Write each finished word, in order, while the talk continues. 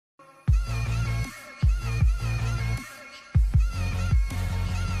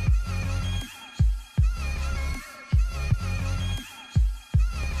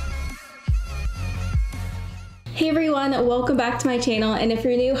everyone, welcome back to my channel, and if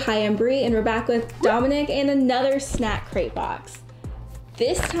you're new, hi, I'm Brie, and we're back with Dominic and another snack crate box.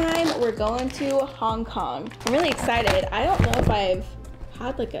 This time we're going to Hong Kong. I'm really excited. I don't know if I've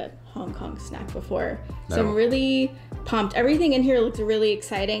had like a Hong Kong snack before, so I'm really pumped. Everything in here looks really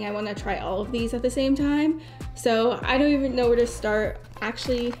exciting. I want to try all of these at the same time, so I don't even know where to start.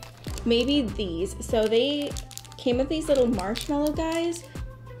 Actually, maybe these. So they came with these little marshmallow guys.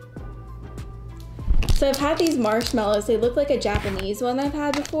 So I've had these marshmallows. They look like a Japanese one I've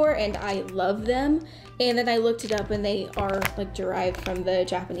had before, and I love them. And then I looked it up, and they are like derived from the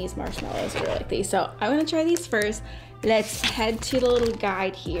Japanese marshmallows that are like these. So I want to try these first. Let's head to the little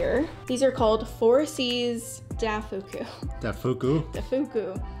guide here. These are called 4C's Dafuku. Dafuku?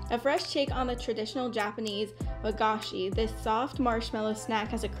 Dafuku. A fresh take on the traditional Japanese wagashi, this soft marshmallow snack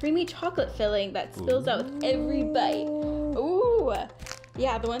has a creamy chocolate filling that spills out with every bite. Ooh!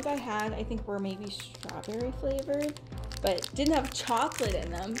 Yeah, the ones I had, I think were maybe strawberry flavored, but didn't have chocolate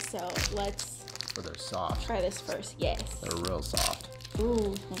in them, so let's they're soft. Try this first. Yes. They're real soft.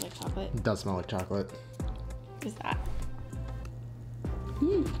 Ooh, smells like chocolate. It does smell like chocolate. What is that?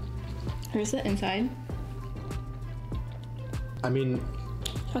 Here's the inside. I mean,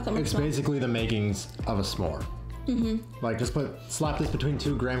 it's basically the makings of a s'more. Like, just slap this between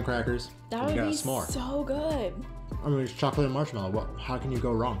 2 graham crackers. That would you got be a s'more. so good. I mean, it's chocolate and marshmallow. How can you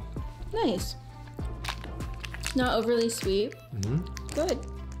go wrong? Nice. Not overly sweet. Good.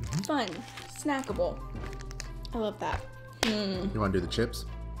 Fun. Snackable. I love that. You want to do the chips?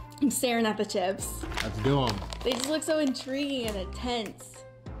 I'm staring at the chips. Let's do them. They just look so intriguing and intense.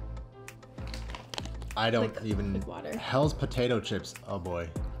 I don't like water. Hell's potato chips. Oh boy.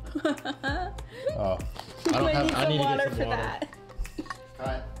 Oh. I need water for that.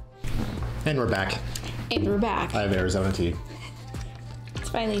 Alright. And we're back. And we're back. I have Arizona tea. Let's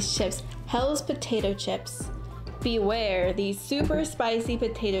find these chips. Hell's potato chips. Beware, these super spicy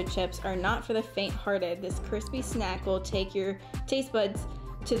potato chips are not for the faint-hearted. This crispy snack will take your taste buds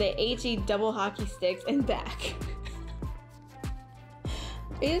to the HE double hockey sticks and back.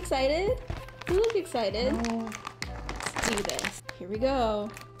 Are you excited? You look excited. Let's do this. Here we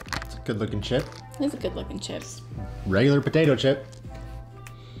go. It's a good looking chip. It's a good looking chip. Regular potato chip.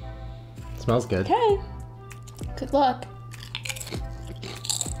 Smells good. Okay. Good luck.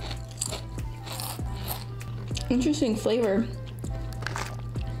 Interesting flavor.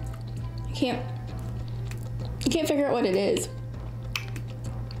 I can't figure out what it is.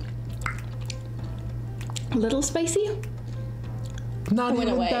 A little spicy? Not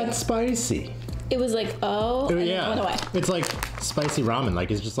even that spicy. It was like, oh, and then it went away. It's like spicy ramen.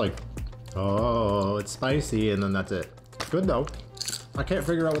 Like, it's just like, oh, it's spicy, and then that's it. Good though. I can't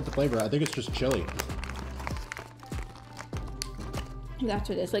figure out what the flavor. I think it's just chili. That's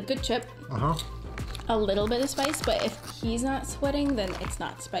what it is. Like, good chip. A little bit of spice, but if he's not sweating, then it's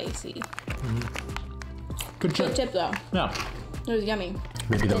not spicy. Good chip. Good chip though. Yeah. It was yummy.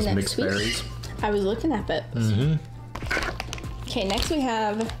 Maybe those mixed berries. I was looking at it. Okay, next we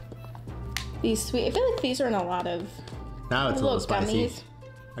have these sweet. I feel like these are in a lot of. Now it's a little spicy. Gummies.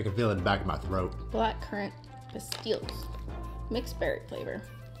 I can feel it in the back of my throat. Blackcurrant pastilles, mixed berry flavor.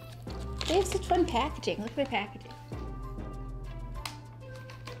 They have such fun packaging. Look at their packaging.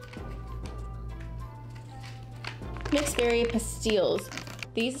 Mixed berry pastilles.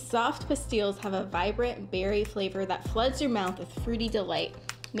 These soft pastilles have a vibrant berry flavor that floods your mouth with fruity delight.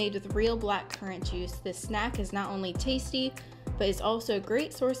 Made with real blackcurrant juice, this snack is not only tasty, but is also a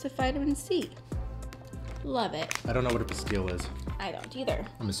great source of vitamin C. Love it. I don't know what a pastille is. I don't either.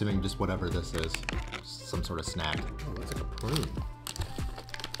 I'm assuming just whatever this is. Some sort of snack. Oh, looks like a prune.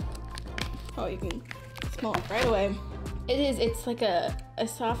 Oh, you can smell it right away. It is, it's like a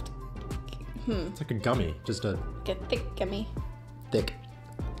soft, It's like a gummy, just a thick gummy. Thick.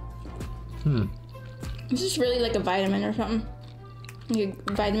 It's just really like a vitamin or something. Like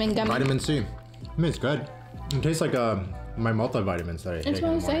a vitamin gummy. Vitamin C. I mean, it's good. It tastes like my multivitamins that I take. That's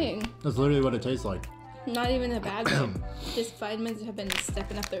what I'm saying. That's literally what it tastes like. Not even a bad thing. Just vitamins have been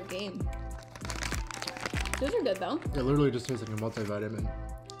stepping up their game. Those are good though. It literally just tastes like a multivitamin.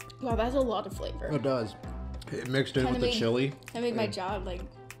 Wow, that's a lot of flavor. It does. It mixed in with the chili. That made my jaw like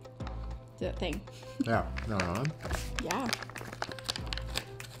do that thing. Yeah. No. Yeah.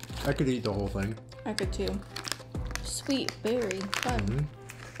 I could eat the whole thing. I could too. Sweet, berry, fun.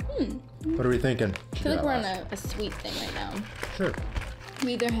 What are we thinking? I feel like we're on a sweet thing right now. Sure.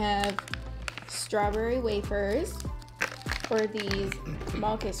 We either have strawberry wafers or these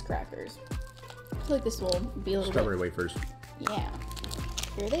Malkus crackers. I feel like this will be a little strawberry wafers. Yeah.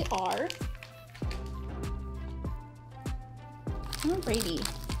 Here they are. Alrighty.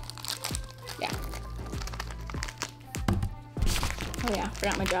 Yeah. Oh yeah,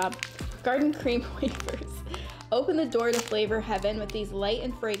 forgot my job. Garden cream wafers. Open the door to flavor heaven with these light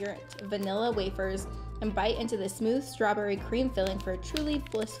and fragrant vanilla wafers and bite into the smooth strawberry cream filling for a truly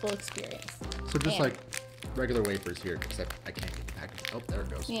blissful experience. So just Man. like regular wafers here, except I can't get the package. Oh, there it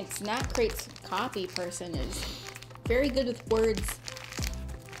goes. Man, Snack Crate's copy person is very good with words.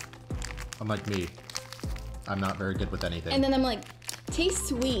 Unlike me, I'm not very good with anything. And then I'm like, tastes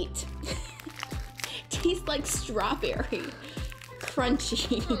sweet. Tastes like strawberry.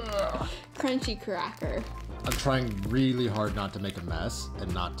 Crunchy. Crunchy cracker. I'm trying really hard not to make a mess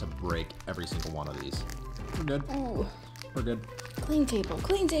and not to break every single one of these. We're good. Ooh. We're good. Clean table,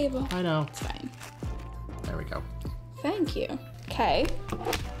 clean table. I know. It's fine. There we go. Thank you. Okay.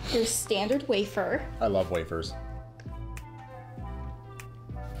 Your standard wafer. I love wafers.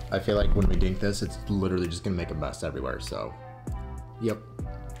 I feel like when we dink this, it's literally just gonna make a mess everywhere, so. Yep.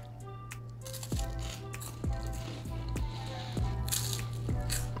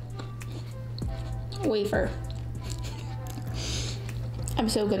 Wafer. I'm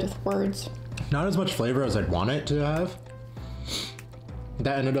so good with words. Not as much flavor as I'd want it to have.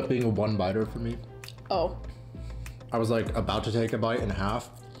 That ended up being a one biter for me. Oh. I was like about to take a bite and a half.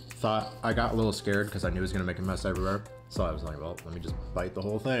 Thought I got a little scared because I knew it was gonna make a mess everywhere. So I was like, well, let me just bite the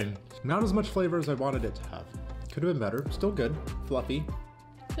whole thing. Not as much flavor as I wanted it to have. Could have been better. Still good. Fluffy.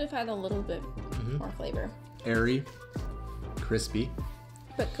 Could have had a little bit more flavor. Airy. Crispy.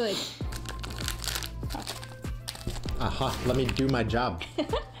 But good. Aha, let me do my job.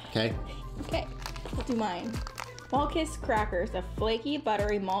 Okay. Okay, I'll do mine. Maltkiss crackers, a flaky,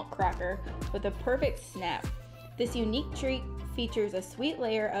 buttery malt cracker with a perfect snap. This unique treat features a sweet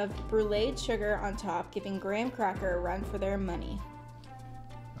layer of bruleed sugar on top, giving graham cracker a run for their money.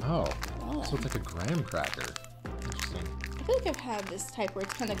 Oh. So it's like a graham cracker. Interesting. I feel like I've had this type where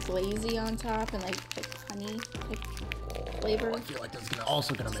it's kind of glazy on top and like honey type flavor. I feel like that's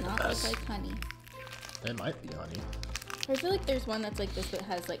also gonna make It's a not mess. like honey. It might be honey. I feel like there's one that's like this that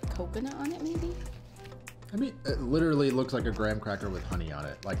has like coconut on it, maybe. I mean, it literally looks like a graham cracker with honey on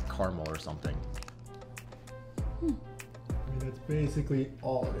it, like caramel or something. I mean, that's basically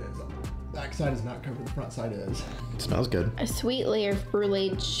all it is. The back side is not covered, the front side is. It smells good. A sweet layer of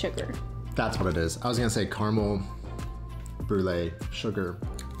bruleed sugar. That's what it is. I was gonna say caramel, brulee, sugar,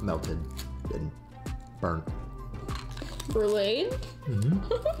 melted, and burnt. Bruleed?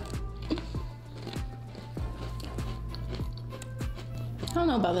 I don't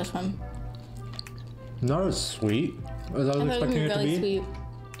know about this one. Not as sweet as I was I thought it was expecting it to really be. sweet.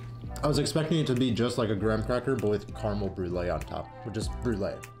 I was expecting it to be just like a graham cracker, but with caramel brulee on top, or just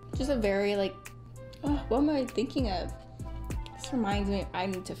brulee. Just a very like, what am I thinking of? This reminds me, I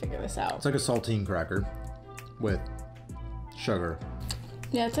need to figure this out. It's like a saltine cracker with sugar.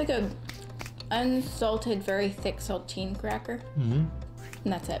 Yeah, it's like a unsalted, very thick saltine cracker. And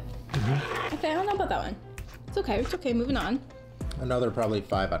that's it. Okay, I don't know about that one. It's okay, moving on. Another probably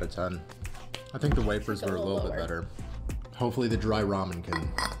 5 out of 10. I think the wafers It's a were a little little bit lower. better. Hopefully the dry ramen can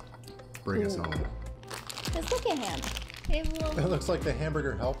bring us Ooh. home. Just look at him. Hey, little- It looks like the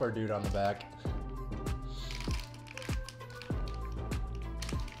hamburger helper dude on the back.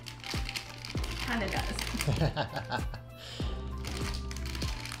 Kinda does.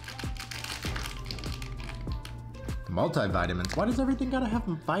 Multivitamins. Why does everything gotta have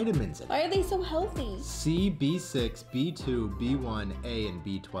vitamins in it? Why are they so healthy? C, B6, B2, B1, A, and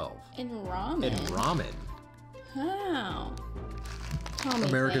B12. In ramen. And ramen. How? Tell me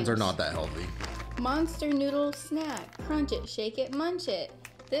Americans are things. not that healthy. Monster noodle snack. Crunch it, shake it, munch it.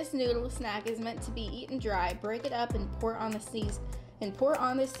 This noodle snack is meant to be eaten dry. Break it up and pour on the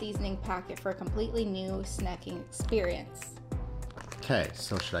seasoning packet for a completely new snacking experience. Okay,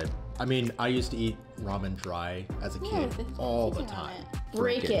 so should I mean, I used to eat ramen dry as a kid with the all the seasoning on time. it.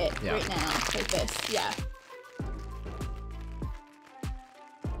 Break it Yeah. right now, like this. Yeah.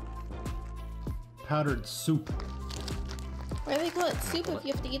 Powdered soup, Why do they call it soup if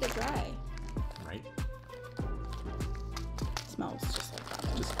you have to eat it dry? right? It smells just like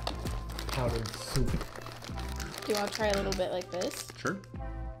ramen. Just powdered soup. Do you want to try a little bit like this? Sure.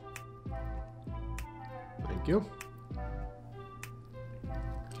 Thank you.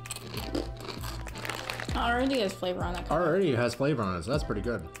 Already has flavor on it. Already has flavor on it, so that's pretty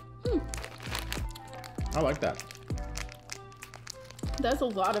good. I like that. That's a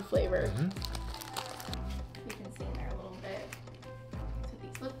lot of flavor. Mm-hmm. You can see in there a little bit. That's what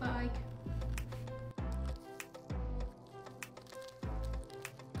these look like.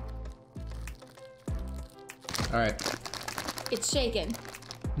 All right, It's shaken.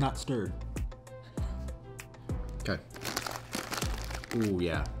 not stirred. Okay. Ooh,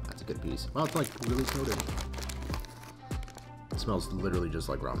 yeah, that's a good piece. Well, it's like really snowed in. smells literally just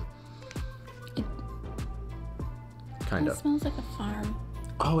like rum. It Kind of. smells like a farm.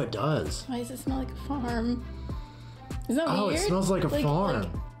 Oh, it does. Why does it smell like a farm? Is that Oh, weird? it smells like a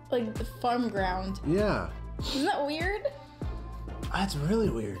farm. Like the farm ground. Yeah. Isn't that weird? That's really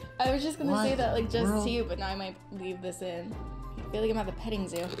weird. I was just gonna What say that like just world? to you, but now I might leave this in. I feel like I'm at the petting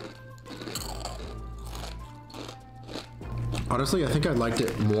zoo. Honestly, I think I liked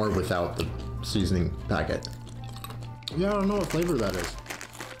it more without the seasoning packet. Yeah, I don't know what flavor that is.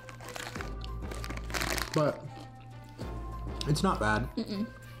 But it's not bad.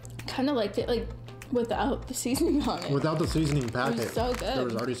 Kind of liked it like without the seasoning on it. Without the seasoning packet, so good. there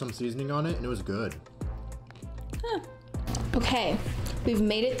was already some seasoning on it and it was good. Okay, we've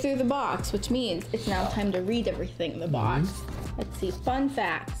made it through the box, which means it's now time to read everything in the box. Let's see, fun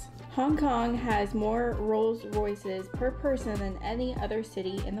facts. Hong Kong has more Rolls Royces per person than any other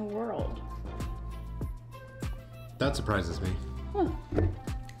city in the world. That surprises me. Huh,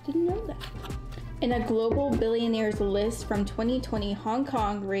 didn't know that. In a global billionaires list from 2020, Hong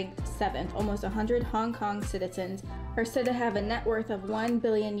Kong ranked 7th. Almost 100 Hong Kong citizens are said to have a net worth of $1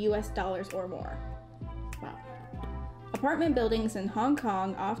 billion or more. Wow. Apartment buildings in Hong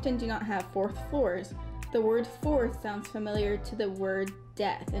Kong often do not have fourth floors. The word fourth sounds familiar to the word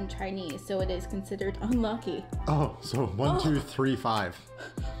death in Chinese, so it is considered unlucky. Oh, so 1, 2, 3, 5.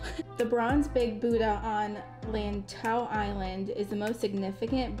 The bronze Big Buddha on Lantau Island is the most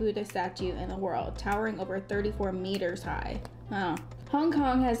significant Buddha statue in the world, towering over 34 meters high. Wow. Hong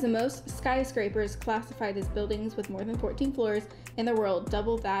Kong has the most skyscrapers classified as buildings with more than 14 floors in the world,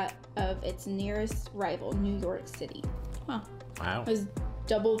 double that of its nearest rival, New York City. Wow. Wow. It was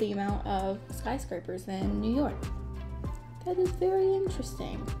double the amount of skyscrapers in New York. That is very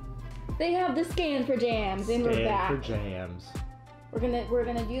interesting. They have the scan for jams, and we're back. for jams. We're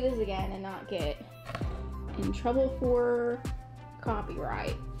gonna do this again and not get in trouble for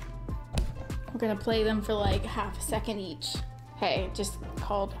copyright. We're gonna play them for like half a second each. Hey, just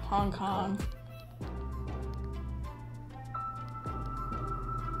called Hong Kong.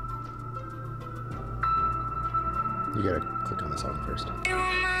 You gotta click on the song first.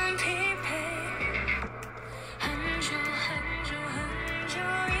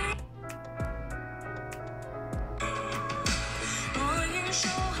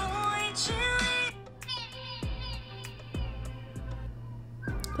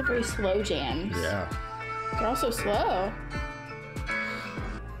 They're very slow jams. Yeah. They're also slow.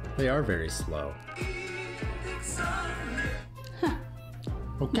 They are very slow. Huh.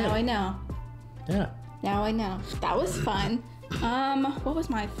 Okay. Now I know. Yeah. Now I know. That was fun. What was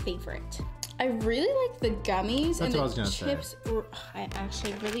my favorite? I really like the gummies That's and what I the was gonna say. chips. I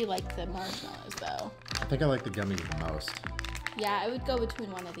actually really like the marshmallows though. I think I like the gummies the most. Yeah, I would go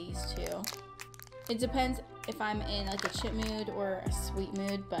between one of these two. It depends if I'm in like a chip mood or a sweet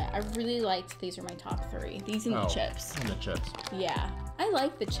mood, but I really liked these are my top 3. These and the chips. And the chips. Yeah, I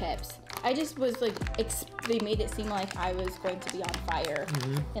like the chips. I just was like, they made it seem like I was going to be on fire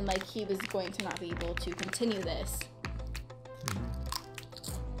and like he was going to not be able to continue this.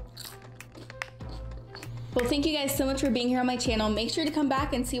 Well, thank you guys so much for being here on my channel. Make sure to come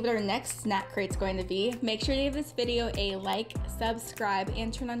back and see what our next snack crate's going to be. Make sure to give this video a like, subscribe,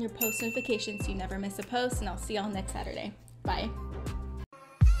 and turn on your post notifications so you never miss a post, and I'll see y'all next Saturday. Bye.